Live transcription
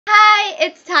Hi,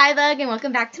 it's TaiBug and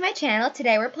welcome back to my channel.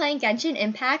 Today we're playing Genshin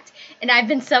Impact and I've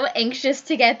been so anxious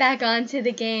to get back onto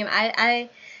the game. I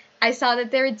saw that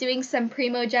they were doing some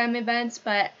Primo Gem events,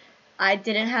 but I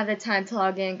didn't have the time to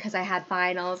log in because I had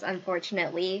finals,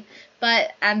 unfortunately.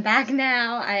 But I'm back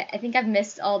now. I think I've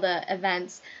missed all the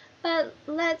events. But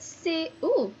let's see.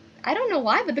 Ooh, I don't know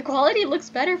why, but the quality looks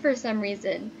better for some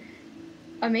reason.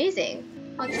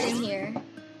 Amazing. What's in here?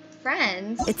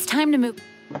 Friends. It's time to move.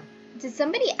 Did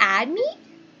somebody add me?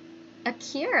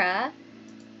 Akira?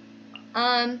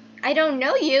 I don't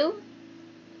know you.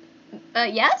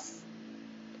 Yes?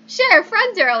 Sure,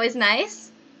 friends are always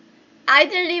nice. I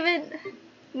didn't even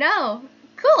know.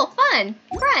 Cool, fun,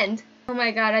 friend. Oh my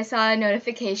god, I saw a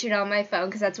notification on my phone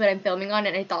because that's what I'm filming on,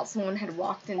 and I thought someone had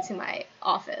walked into my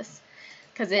office.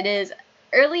 Because it is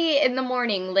early in the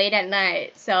morning, late at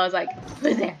night, so I was like,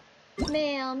 who's there?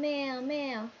 Mail, mail,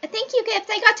 mail. A thank you gift.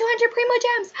 I got 200 Primo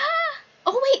Gems.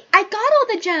 Oh wait, I got all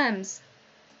the gems.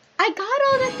 I got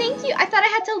all the thank you. I thought I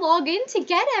had to log in to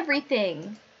get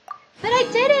everything. But I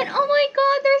didn't. Oh my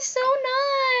god, they're so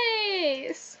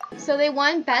nice. So they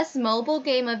won Best Mobile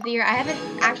Game of the Year. I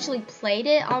haven't actually played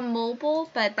it on mobile,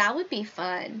 but that would be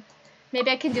fun. Maybe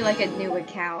I can do like a new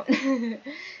account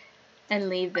and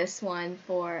leave this one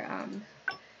for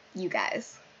you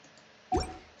guys.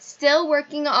 Still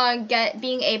working on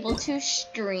being able to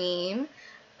stream.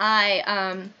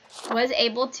 I was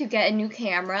able to get a new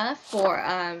camera for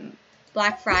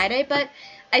Black Friday, but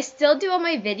I still do all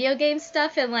my video game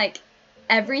stuff and like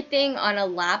everything on a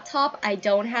laptop. I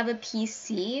don't have a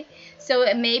PC, so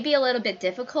it may be a little bit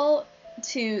difficult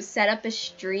to set up a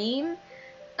stream.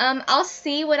 I'll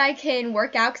see what I can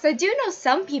work out, because I do know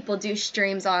some people do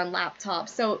streams on laptops,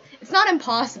 so it's not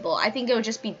impossible. I think it would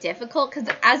just be difficult, because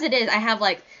as it is, I have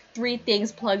like 3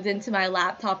 things plugged into my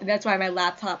laptop, and that's why my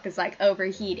laptop is like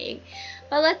overheating.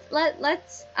 But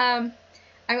let's I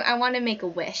want to make a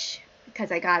wish,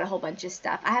 because I got a whole bunch of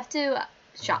stuff. I have to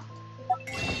shop.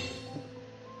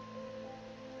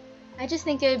 I just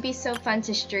think it would be so fun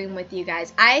to stream with you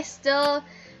guys.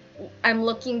 I'm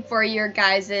looking for your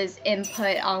guys'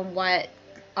 input on what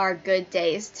are good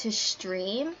days to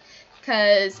stream,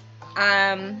 because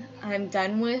I'm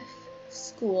done with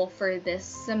school for this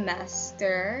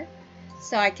semester,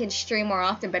 so I can stream more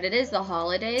often. But it is the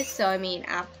holidays, so I mean,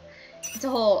 it's a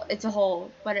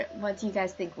whole. What do you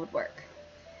guys think would work?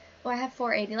 Oh, I have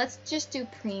 480. Let's just do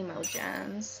Primo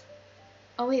Gems.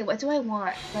 Oh wait, what do I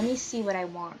want? Let me see what I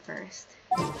want first.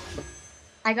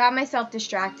 I got myself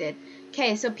distracted.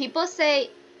 Okay, so people say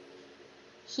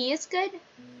he is good,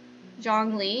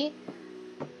 Zhongli.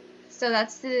 So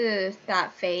that's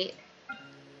that fate.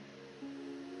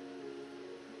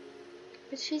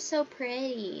 But she's so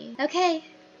pretty. Okay,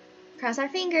 cross our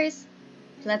fingers.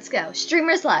 Let's go.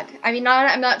 Streamer's luck. I mean,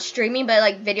 I'm not streaming, but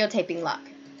like videotaping luck.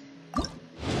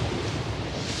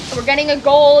 We're getting a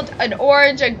gold, an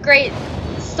orange, a great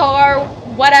star,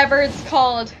 whatever it's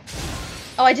called.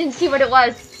 Oh, I didn't see what it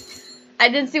was. I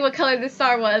didn't see what color the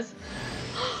star was.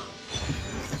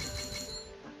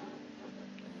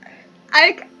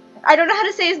 I don't know how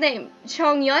to say his name.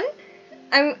 Chongyun?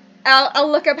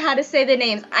 I'll look up how to say the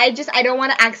names. I don't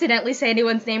want to accidentally say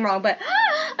anyone's name wrong, but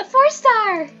a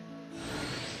 4-star.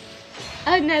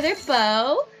 Another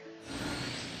bow.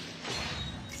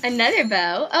 Another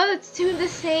bow. Oh, it's 2 of the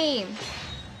same.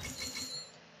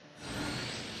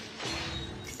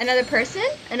 Another person?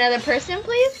 Another person,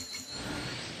 please?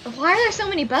 Why are there so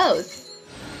many bows?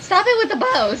 Stop it with the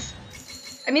bows.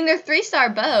 I mean, they're 3-star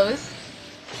bows.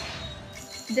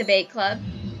 Debate club.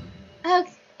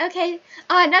 Okay.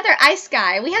 Oh, another ice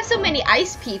guy. We have so many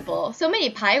ice people. So many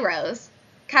pyros.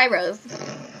 Kairos.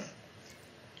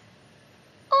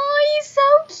 Oh, he's so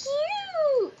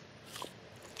cute.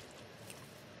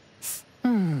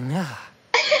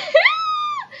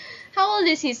 How old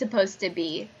is he supposed to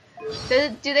be?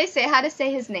 Do they say how to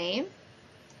say his name?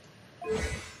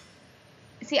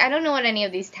 See, I don't know what any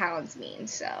of these talents mean,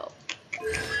 so.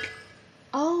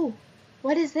 Oh,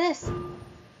 what is this?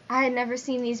 I had never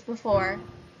seen these before.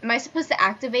 Am I supposed to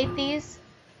activate these?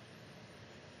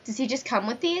 Does he just come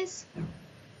with these?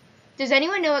 Does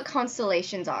anyone know what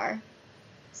constellations are?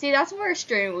 See, that's where a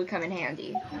stream would come in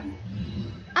handy.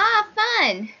 Ah,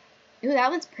 fun! Ooh,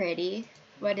 that one's pretty.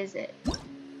 What is it?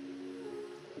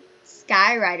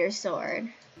 Skyrider sword.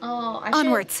 Oh,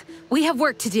 Onwards. We have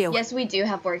work to do. Yes, we do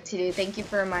have work to do. Thank you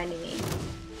for reminding me.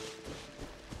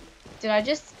 Did I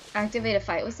just activate a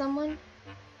fight with someone?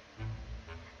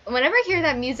 Whenever I hear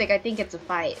that music, I think it's a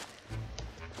fight.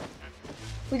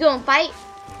 We gonna fight?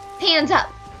 Hands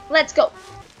up. Let's go.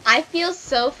 I feel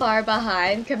so far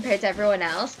behind compared to everyone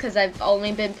else because I've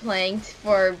only been playing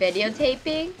for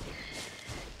videotaping.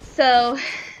 So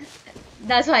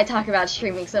that's why I talk about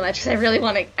streaming so much, because I really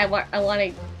want to. I want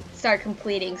to start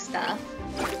completing stuff.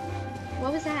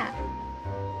 What was that?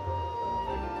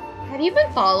 Have you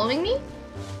been following me?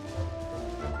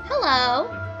 Hello.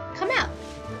 Come out.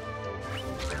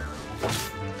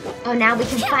 Oh, now we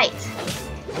can fight.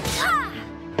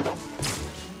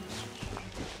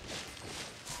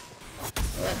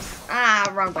 Whoops.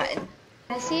 Ah, wrong button.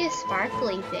 I see a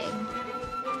sparkly thing.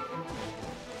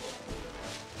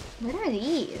 What are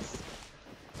these?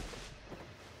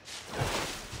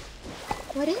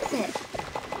 What is it?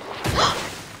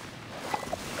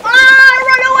 Ah!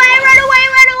 Run away! Run away!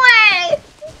 Run away!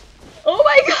 Oh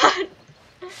my god!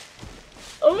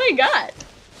 Oh my god!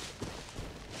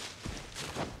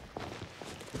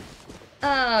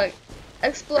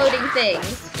 Exploding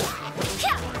things.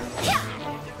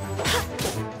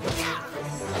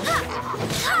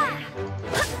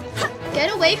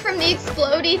 Get away from the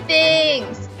exploding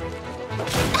things!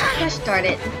 Gosh darn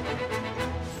it.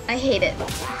 I hate it.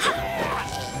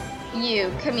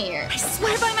 You, come here. I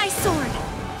swear by my sword.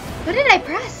 What did I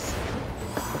press?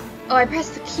 Oh, I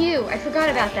pressed the Q. I forgot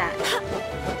about that.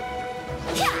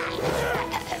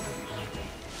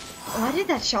 Why did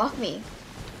that shock me?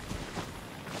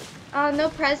 No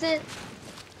present.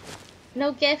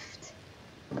 No gift.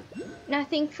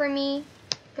 Nothing for me.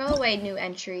 Go away, new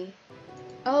entry.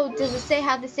 Oh, does it say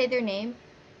how to say their name?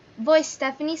 Voice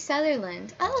Stephanie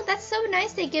Sutherland. Oh, that's so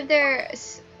nice. They give their...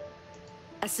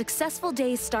 A successful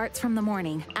day starts from the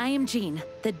morning. I am Jean,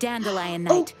 the Dandelion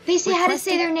Knight. Oh, they say how to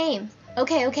say their name.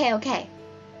 Okay, okay, okay.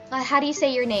 How do you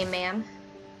say your name, ma'am?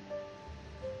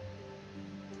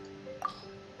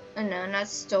 Oh, no, not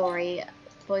story.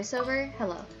 Voiceover?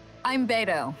 Hello. I'm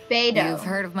Beto. Beto. You've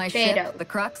heard of my Beto. ship, the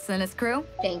Crux and his crew?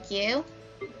 Thank you.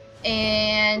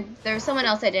 And there's someone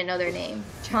else I didn't know their name.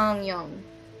 Chong Yong.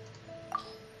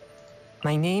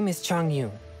 My name is Chong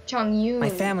Yoon. Chong Yoon. My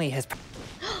family has...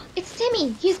 It's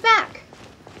Timmy. He's back.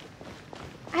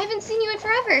 I haven't seen you in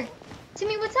forever.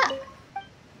 Timmy, what's up?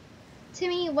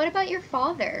 Timmy, what about your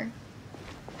father?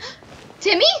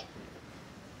 Timmy?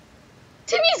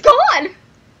 Timmy's gone.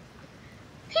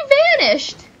 He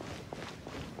vanished.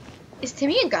 Is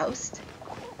Timmy a ghost?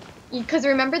 Because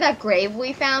remember that grave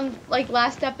we found, like,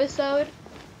 last episode?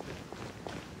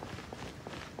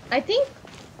 I think...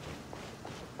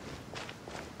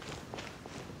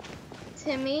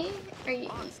 Timmy, are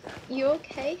you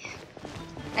okay?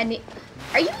 Why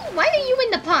are you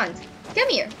in the pond? Come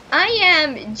here. I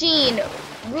am Jean,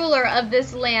 ruler of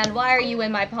this land. Why are you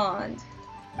in my pond?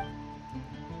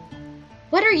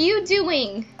 What are you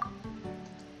doing?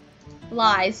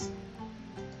 Lies.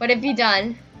 What have you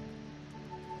done?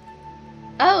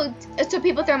 Oh, so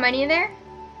people throw money in there?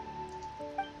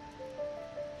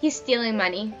 He's stealing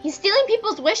money. He's stealing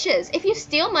people's wishes. If you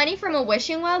steal money from a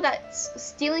wishing well, that's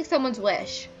stealing someone's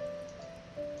wish.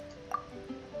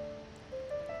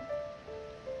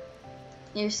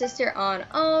 Your sister on.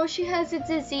 Oh, she has a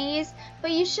disease, but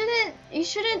you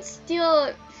shouldn't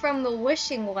steal from the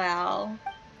wishing well.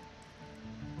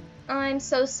 I'm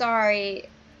so sorry.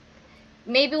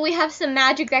 Maybe we have some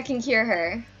magic that can cure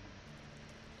her.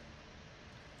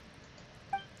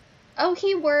 Oh,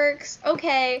 he works.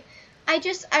 Okay.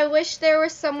 I wish there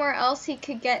was somewhere else he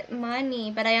could get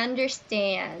money, but I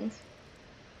understand.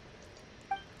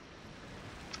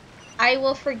 I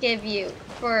will forgive you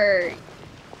for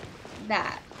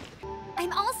that.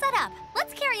 I'm all set up.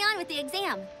 Let's carry on with the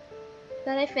exam.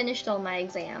 Then I finished all my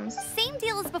exams. Same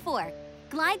deal as before.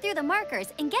 Glide through the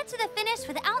markers and get to the finish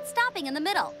without stopping in the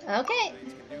middle. Okay.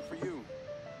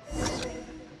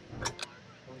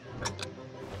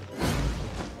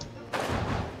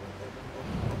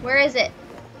 Where is it?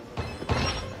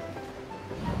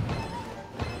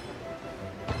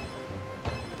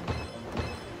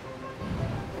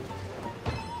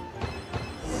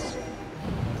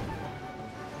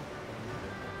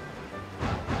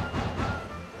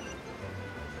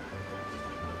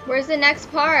 Where's the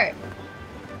next part?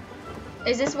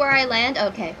 Is this where I land?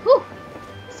 Okay. Whew!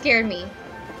 Scared me.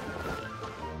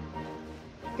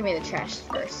 Give me the trash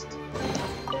first.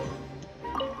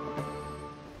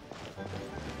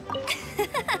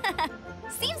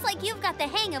 Seems like you've got the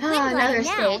hang of Ah, wind another gliding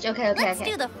now. stage. Okay, okay, Let's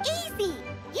okay. do the easy.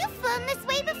 You've flown this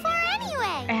way before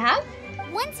anyway. I have?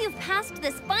 Once you've passed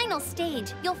this final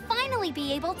stage, you'll finally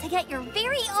be able to get your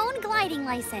very own gliding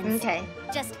license. Okay.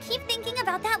 Just keep thinking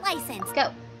about that license.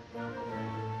 Go.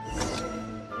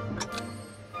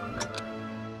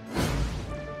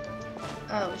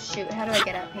 Oh shoot, how do I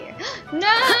get up here?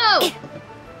 No!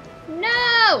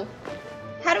 No!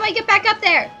 How do I get back up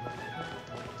there?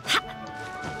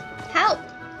 Help!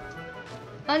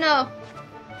 Oh no.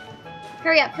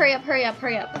 Hurry up, hurry up, hurry up,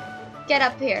 hurry up. Get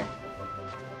up here.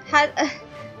 How,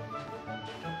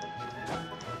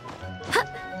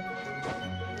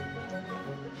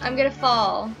 I'm gonna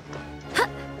fall.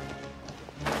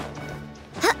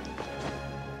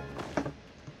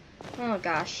 Oh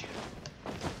gosh.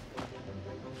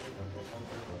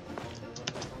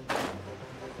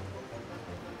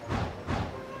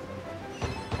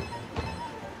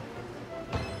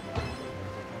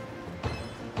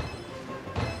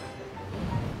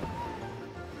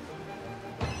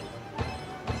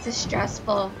 This is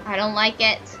stressful. I don't like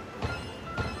it.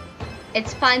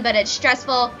 It's fun, but it's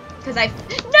stressful because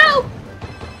No!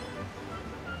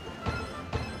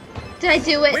 Did I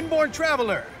do it? Windborne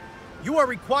Traveler, you are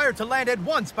required to land at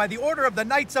once by the order of the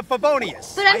Knights of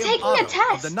Favonius. But I'm taking a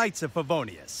test. Of the Knights of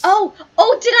Favonius. Oh,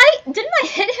 didn't I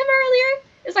hit him earlier?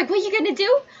 It's like, what are you gonna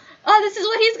do? Oh, this is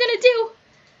what he's gonna do.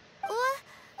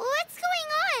 What's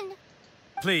going on?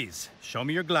 Please, show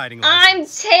me your gliding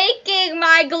license. I'm taking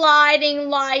my gliding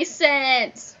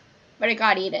license. But it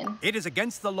got eaten. It is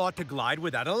against the law to glide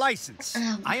without a license.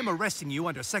 I am arresting you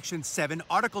under Section 7,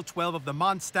 Article 12 of the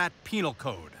Mondstadt Penal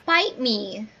Code. Fight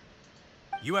me.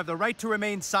 You have the right to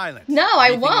remain silent. No,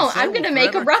 I won't. I'm gonna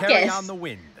make a ruckus. On the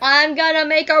wind. I'm gonna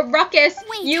make a ruckus.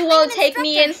 Wait, you will take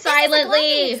me in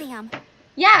silently.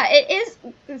 Yeah, it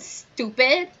is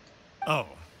stupid. Oh,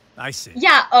 I see.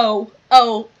 Yeah, oh.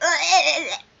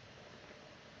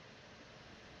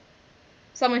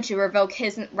 Someone should revoke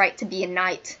his right to be a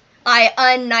knight. I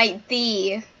unknight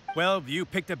thee. Well, you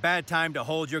picked a bad time to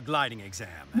hold your gliding exam.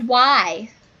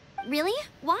 Why? Really?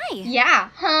 Why? Yeah,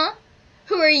 huh?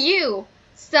 Who are you?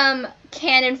 Some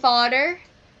cannon fodder?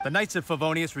 The Knights of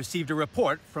Favonius received a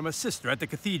report from a sister at the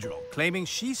cathedral, claiming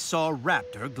she saw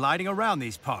Raptor gliding around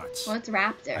these parts. What's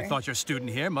Raptor? I thought your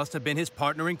student here must have been his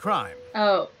partner in crime.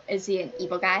 Oh, is he an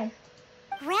evil guy?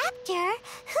 Raptor?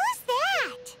 Who's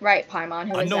that? Right, Paimon,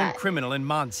 who is that? Unknown criminal in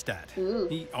Mondstadt. Ooh.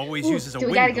 He always uses a Do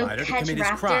we wind gotta go glider to catch commit his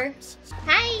Raptor? crimes.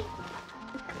 Hi!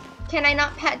 Can I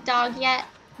not pet dog yet?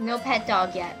 No pet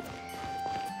dog yet.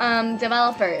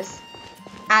 Developers,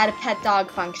 add a pet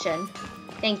dog function.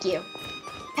 Thank you.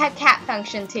 Pet cat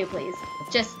function too, please.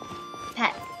 Just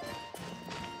pet.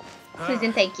 Please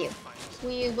and thank you.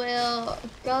 We will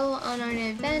go on an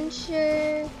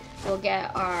adventure. We'll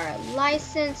get our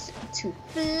license to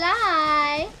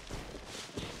fly.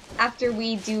 After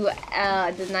we do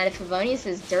the Knight of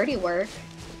Favonius' dirty work.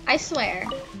 I swear.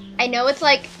 I know it's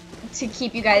like to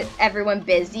keep you guys, everyone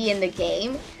busy in the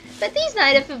game, but these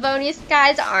Knight of Favonius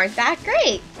guys aren't that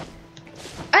great.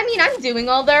 I mean, I'm doing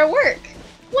all their work.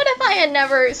 What if I had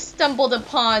never stumbled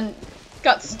upon,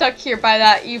 got stuck here by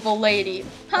that evil lady?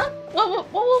 Huh? What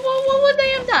would they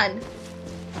have done?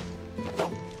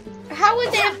 How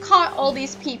would they have caught all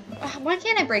these people? Why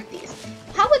can't I break these?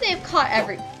 How would they have caught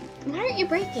Why aren't you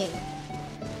breaking?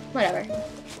 Whatever.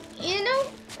 You know,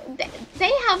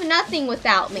 they have nothing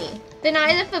without me. The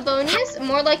Knight of Favonius,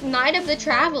 more like Knight of the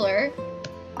Traveler.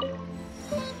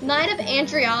 Knight of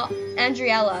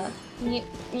Andriella.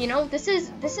 You know, this is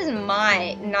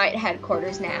my knight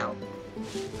headquarters now.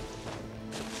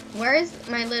 Where is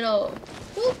my little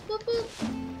boop, boop, boop.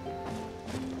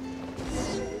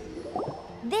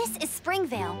 This is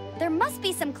Springvale. There must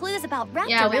be some clues about Raptor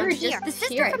Yeah, we were around just here. The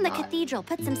sister here, from the I thought. cathedral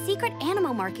put some secret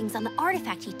animal markings on the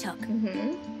artifact he took.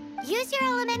 Use your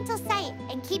elemental sight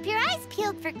and keep your eyes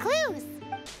peeled for clues.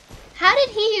 How did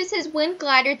he use his wind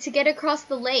glider to get across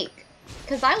the lake?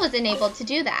 Because I wasn't able to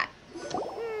do that. How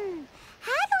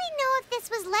do we know if this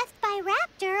was left by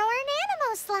Raptor or an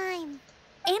Animo slime?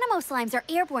 Animo slimes are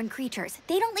airborne creatures.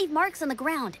 They don't leave marks on the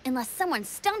ground unless someone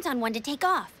stomped on one to take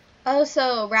off. Oh,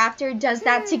 so Raptor does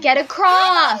that to get across.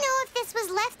 How do we know if this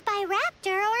was left by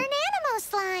Raptor or an Animo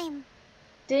slime?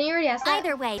 Didn't you already ask that?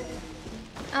 Either way.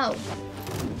 Oh.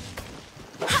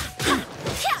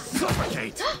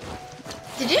 Suffocate!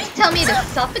 Did you just tell me to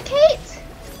suffocate?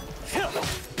 Hello.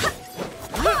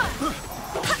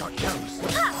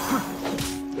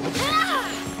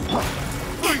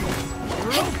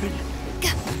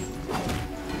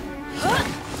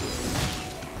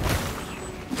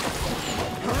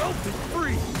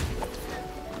 Free!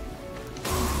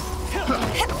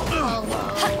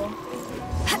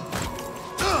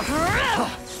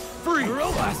 You're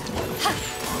open!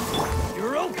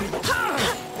 You're open!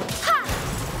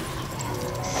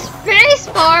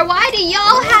 Spacebar, why do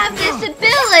y'all have this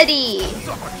ability?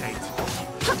 Suffocate!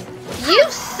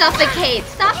 You suffocate!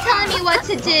 Stop telling me what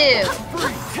to do!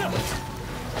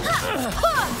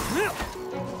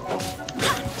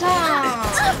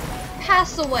 Stop!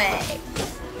 Pass away.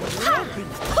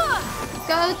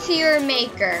 Go to your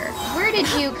maker. Where did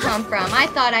you come from? I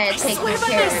thought I had taken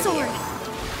care of you.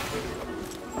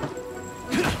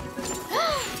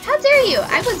 hear you.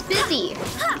 I was busy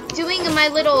doing my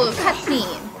little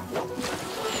cutscene.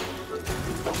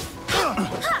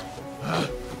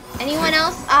 Anyone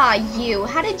else? Ah, you.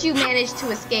 How did you manage to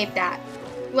escape that?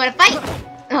 You wanna fight?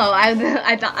 Oh, I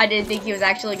didn't think he was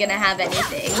actually gonna have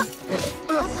anything.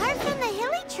 Apart from the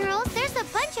hilly churls, there's a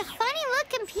bunch of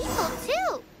funny-looking people,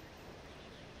 too.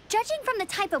 Judging from the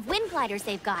type of wind gliders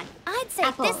they've got, I'd say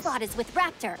this lot is with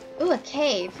Raptor. Ooh, a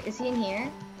cave. Is he in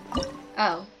here?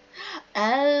 Oh.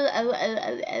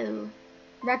 Oh.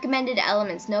 Recommended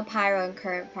elements. No pyro in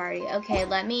current party. Okay,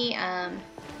 let me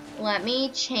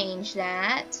change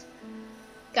that.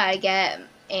 Gotta get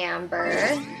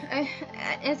Amber.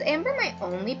 Is Amber my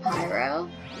only pyro?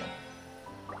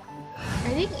 I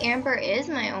think Amber is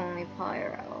my only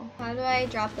pyro. How do I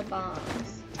drop the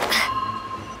bombs?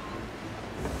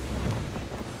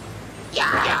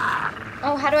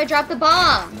 Oh, how do I drop the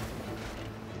bomb?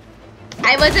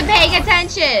 I wasn't paying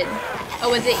attention. Oh,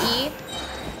 was it E?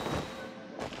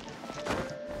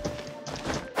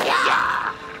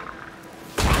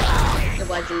 It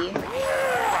was E.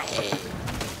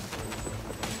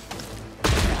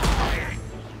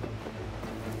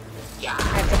 I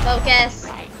have to focus.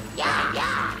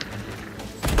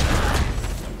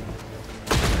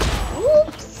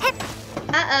 Oops.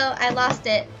 Uh-oh, I lost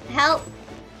it. Help.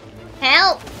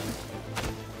 Help.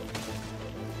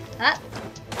 Up.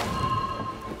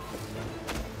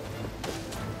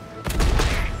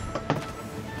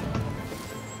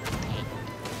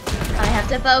 I have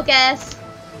to focus.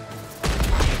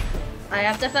 I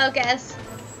have to focus.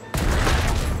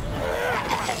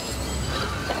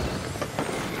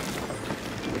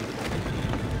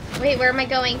 Wait, where am I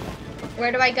going?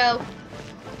 Where do I go?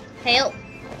 Help.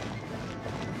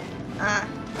 I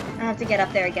have to get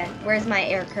up there again. Where's my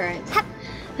air current?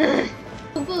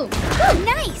 Boom, boom. Oh,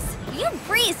 nice! You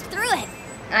breezed through it.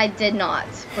 I did not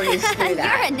breeze through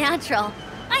that. You're a natural.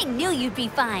 I knew you'd be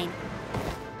fine.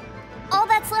 All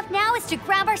that's left now is to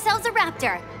grab ourselves a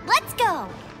raptor. Let's go!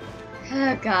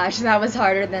 Oh gosh, that was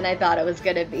harder than I thought it was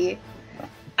gonna be.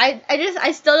 I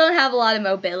still don't have a lot of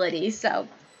mobility, so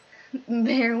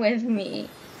bear with me.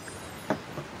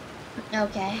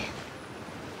 Okay.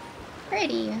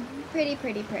 Pretty.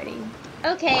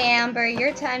 Okay, Amber,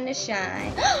 your time to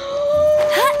shine.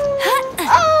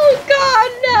 Oh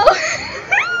god, no!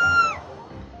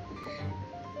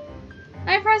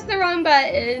 I pressed the wrong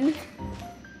button.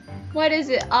 What is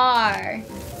it? R.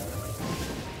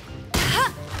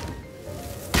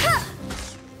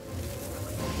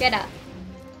 Get up.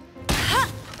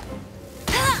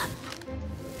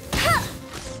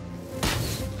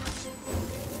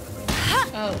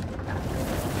 Oh.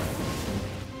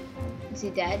 Is he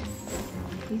dead?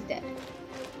 He's dead.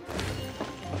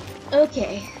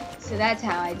 Okay, so that's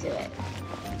how I do it.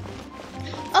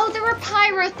 Oh, there were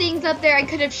pyro things up there I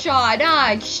could have shot.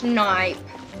 Ah, snipe.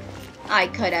 I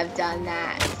could have done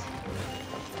that.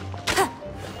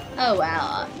 Oh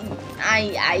well.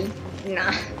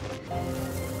 Nah.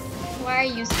 Why are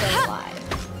you still alive?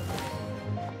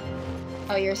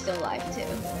 Oh, you're still alive too.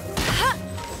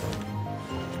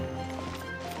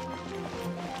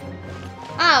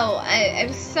 Oh,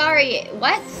 I'm sorry.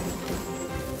 What?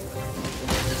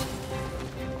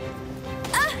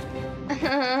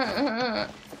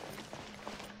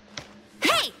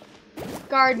 Hey!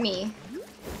 Guard me.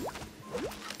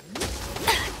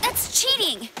 That's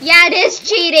cheating! Yeah, it is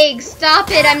cheating! Stop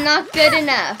it, I'm not good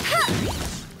enough.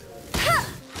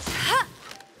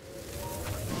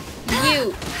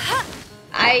 You.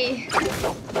 I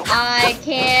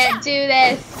can't do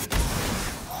this.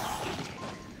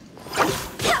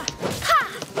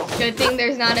 Good thing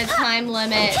there's not a time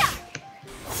limit.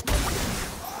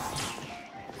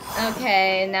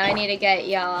 Okay, now I need to get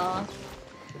y'all.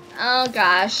 Oh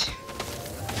gosh.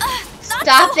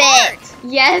 Stop it!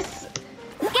 Yes!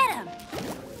 Get him!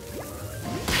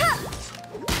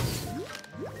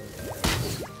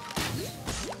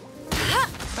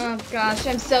 Oh gosh,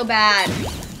 I'm so bad.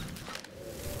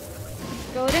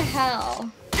 Go to hell.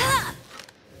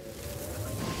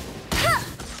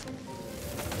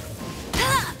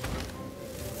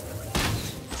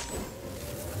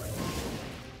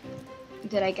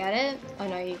 Did I get it? Oh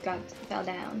no, you fell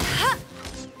down.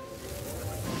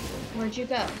 Where'd you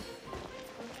go?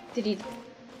 Did he?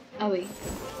 Oh, he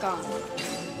gone.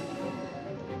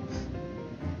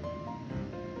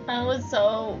 That was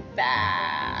so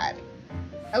bad.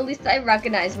 At least I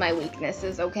recognize my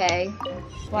weaknesses, okay?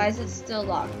 Why is it still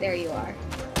locked? There you are.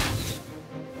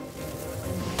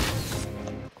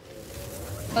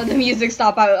 Oh, the music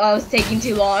stopped. I was taking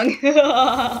too long.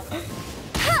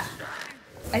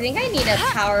 I think I need to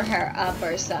power her up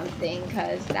or something,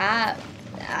 cause that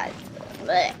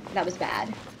Blech, that was bad.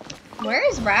 Where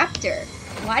is Raptor?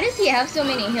 Why does he have so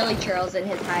many hilly churls in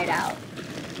his hideout?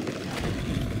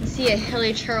 Is he a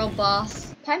hilly churl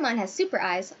boss? Paimon has super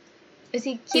eyes. Is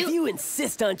he cute? If you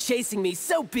insist on chasing me,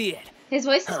 so be it. His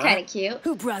voice is kind of cute.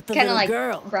 Who brought the Kind of little like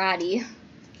girl? bratty.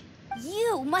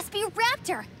 You must be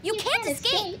Raptor. You can't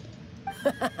escape.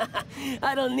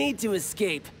 I don't need to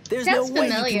escape. There's Sounds no way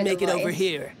you familiar, can make the it over voice.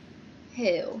 here.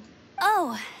 Who?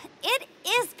 Oh, it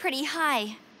is pretty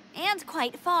high. And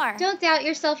quite far. Don't doubt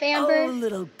yourself, Amber. Oh,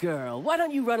 little girl, why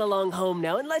don't you run along home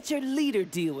now and let your leader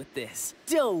deal with this?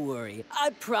 Don't worry, I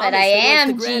promise But I that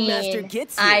am once the Grandmaster Gene.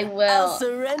 gets here, I will. I'll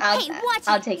surrender. Hey, watch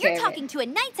I'll it. take You're care of talking to a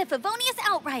Knights of Favonius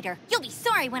outrider. You'll be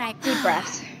sorry when I... Deep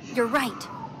breaths. You're right.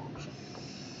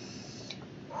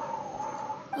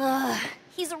 Ugh,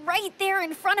 he's right there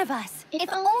in front of us. If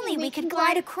only we could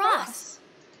glide across.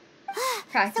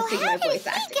 Practicing So my how did voice he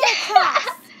acting. get across?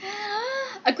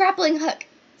 A grappling hook.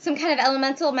 Some kind of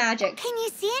elemental magic. Can you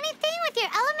see anything with your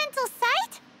elemental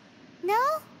sight? No?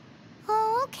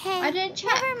 Oh, okay. I didn't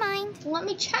check. Never mind. Let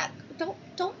me check.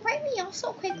 Don't write me off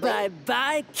so quickly.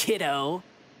 Bye-bye, kiddo.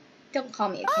 Don't call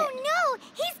me a kid. Oh no!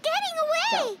 He's getting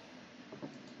away!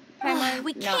 Paimon,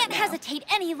 We not can't now. hesitate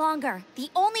any longer.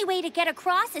 The only way to get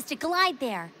across is to glide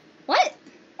there. What?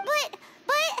 But...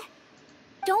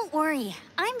 Don't worry.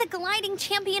 I'm the gliding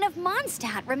champion of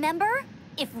Mondstadt, remember?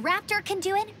 If Raptor can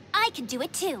do it, I can do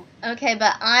it too. Okay,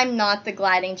 but I'm not the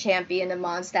gliding champion of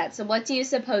Mondstadt, so what do you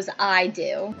suppose I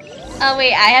do? Oh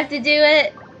wait, I have to do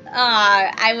it?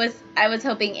 I was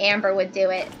hoping Amber would do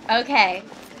it. Okay.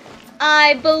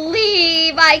 I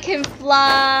believe I can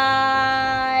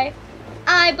fly.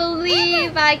 I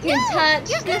believe I can touch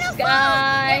the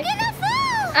sky. You're gonna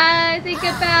fall! I think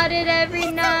about it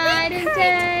every night and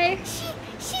day.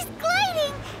 She's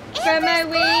gliding! Spread my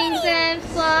Amber's wings gliding. and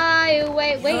fly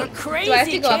away. You're Wait, crazy, do I have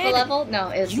to go up a kid. level? No,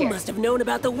 it was You here. must have known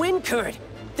about the wind current.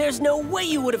 There's no way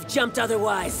you would have jumped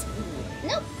otherwise.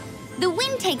 Nope. The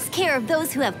wind takes care of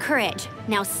those who have courage.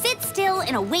 Now sit still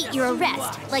and await your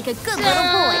arrest, like a good little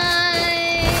boy.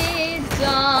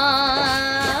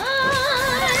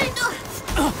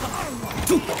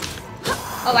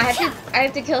 Oh, I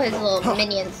have to kill his little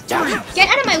minions. Get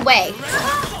out of my way!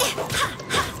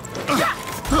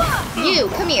 You,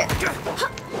 come here.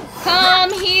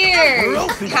 Come here,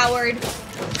 coward.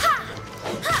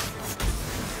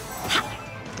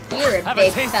 You're a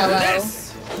big fellow.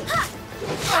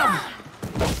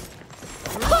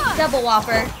 Double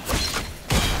Whopper.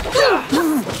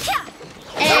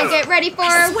 And get ready for...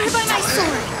 Swear by my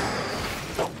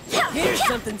sword! Here's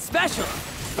something special.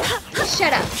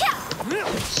 Shut up.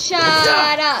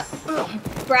 Shut up,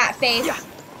 brat face.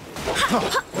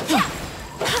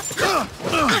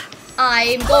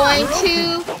 I'm going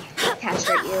to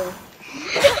castrate you.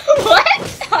 What?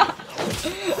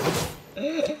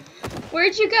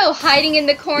 Where'd you go? Hiding in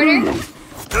the corner?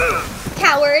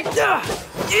 Coward.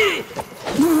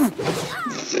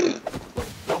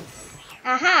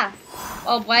 Aha.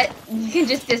 Oh, what? You can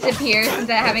just disappear since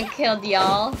I haven't killed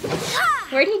y'all.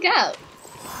 Where'd he go?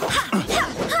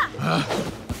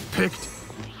 Picked.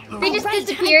 They just Right,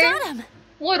 disappeared. I got him.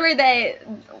 What were they?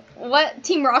 What?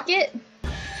 Team Rocket?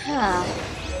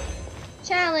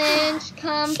 Challenge She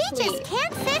complete. just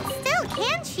can't sit still,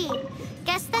 can she?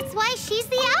 Guess that's why she's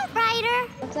the outrider.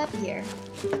 What's up here?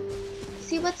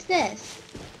 See, what's this?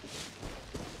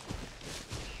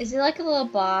 Is it like a little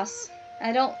boss?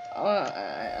 I don't want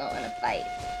to fight.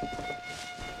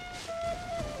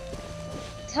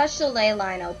 Touch the ley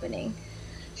line opening.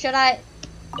 Should I?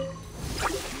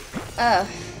 Oh,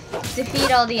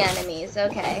 defeat all the enemies.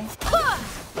 Okay.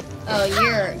 Oh,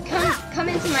 you're come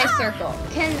into my circle.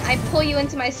 Can I pull you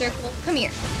into my circle? Come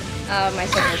here. Oh, my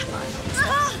circle's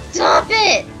gone. Stop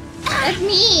it! That's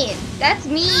mean. That's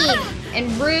mean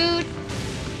and rude.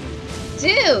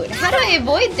 Dude, how do I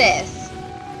avoid this?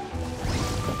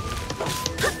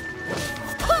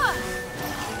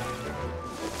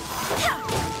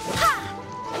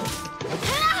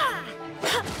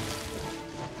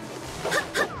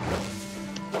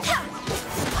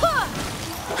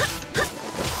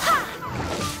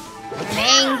 I'm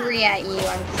angry at you.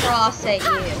 I'm cross at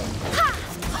you.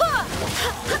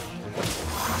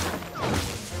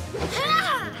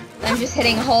 I'm just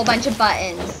hitting a whole bunch of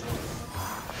buttons.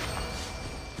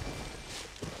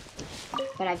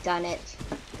 But I've done it.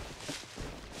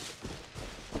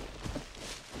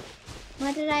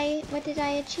 What did I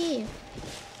achieve?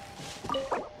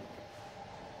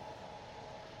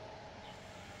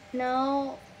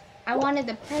 No, I wanted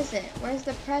the present. Where's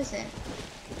the present?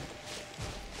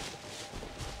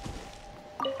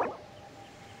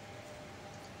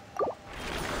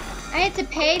 I had to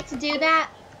pay to do that?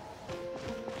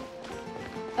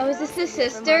 Oh, is this the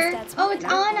sister? Oh, it's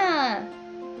Anna.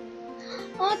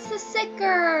 Oh, it's the sick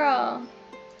girl.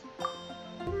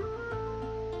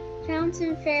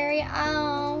 Fountain Fairy.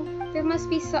 Oh, there must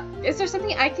be some. Is there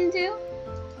something I can do?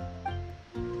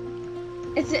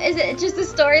 Is it just a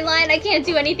storyline? I can't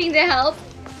do anything to help.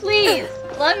 Please,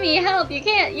 let me help. You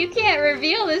can't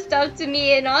reveal this stuff to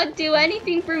me and not do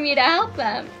anything for me to help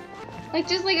them. Like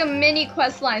just like a mini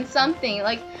quest line, something.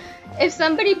 Like if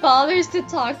somebody bothers to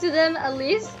talk to them, at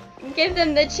least give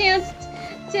them the chance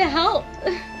to help.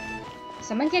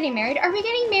 Someone getting married? Are we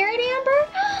getting married, Amber?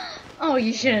 Oh,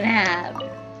 you shouldn't have.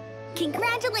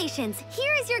 Congratulations!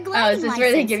 Here is your Oh, gliding is this license.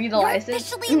 where they give you the You're license?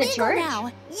 officially In the legal church?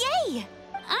 now. Yay!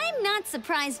 I'm not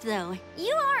surprised though.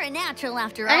 You are a natural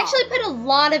after all. I actually put a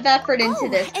lot of effort into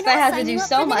this because and I I'll had to sign do you up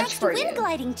so the much next for wind you.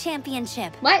 gliding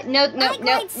championship. What? No, I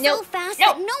glide so fast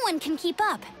that no one can keep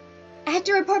up. I have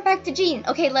to report back to Jean.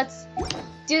 Okay, let's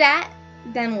do that.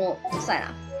 Then we'll sign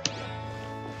off.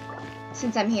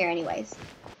 Since I'm here anyways.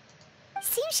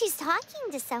 Seems she's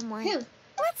talking to someone. Who?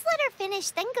 Let's let her finish,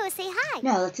 then go say hi.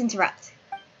 No, let's interrupt.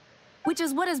 Which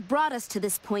is what has brought us to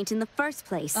this point in the first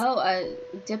place. Oh, a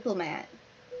diplomat.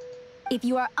 If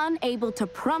you are unable to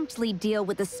promptly deal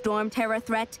with the storm terror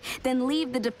threat, then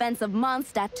leave the defense of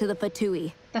Mondstadt to the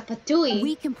Fatui. The Fatui?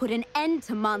 We can put an end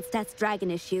to Mondstadt's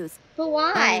dragon issues. But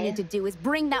why? All I need to do is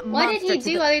bring that What monster did he to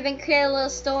do other than create a little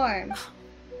storm?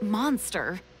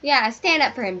 Monster? Yeah, stand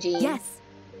up for him, Jean. Yes.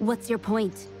 What's your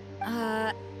point?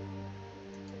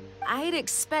 I'd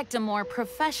expect a more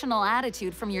professional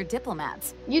attitude from your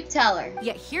diplomats. You tell her.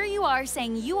 Yet here you are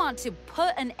saying you want to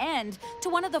put an end to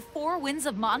one of the four winds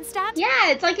of Mondstadt?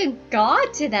 Yeah, it's like a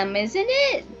god to them, isn't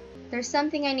it? There's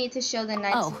something I need to show the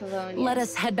Knights of Oh, Pavonius. let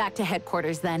us head back to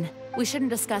headquarters then. We shouldn't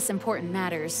discuss important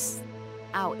matters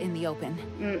out in the open.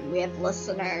 We have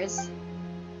listeners.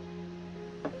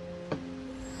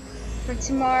 For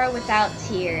Tomorrow Without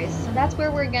Tears. So that's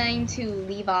where we're going to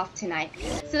leave off tonight.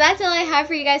 So that's all I have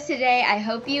for you guys today. I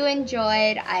hope you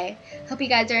enjoyed. I hope you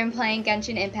guys are playing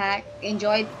Genshin Impact.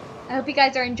 I hope you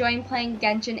guys are enjoying playing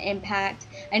Genshin Impact.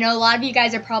 I know a lot of you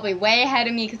guys are probably way ahead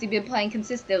of me because you've been playing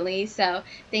consistently. So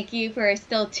thank you for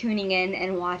still tuning in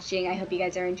and watching. I hope you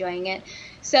guys are enjoying it.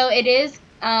 So it is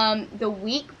the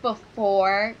week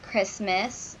before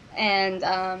Christmas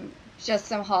and just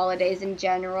some holidays in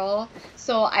general.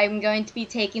 So I'm going to be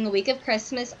taking the week of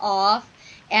Christmas off,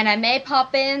 and I may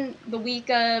pop in the week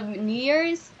of New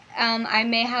Year's. I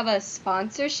may have a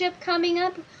sponsorship coming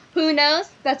up. Who knows?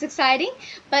 That's exciting.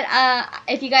 But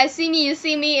if you guys see me, you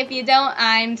see me. If you don't,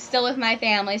 I'm still with my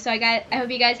family. So I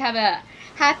hope you guys have a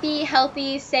happy,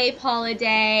 healthy, safe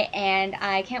holiday, and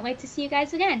I can't wait to see you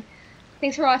guys again.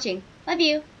 Thanks for watching. Love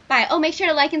you. Bye. Oh, make sure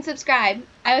to like and subscribe.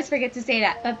 I always forget to say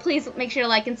that, but please make sure to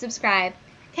like and subscribe.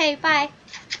 Okay, bye.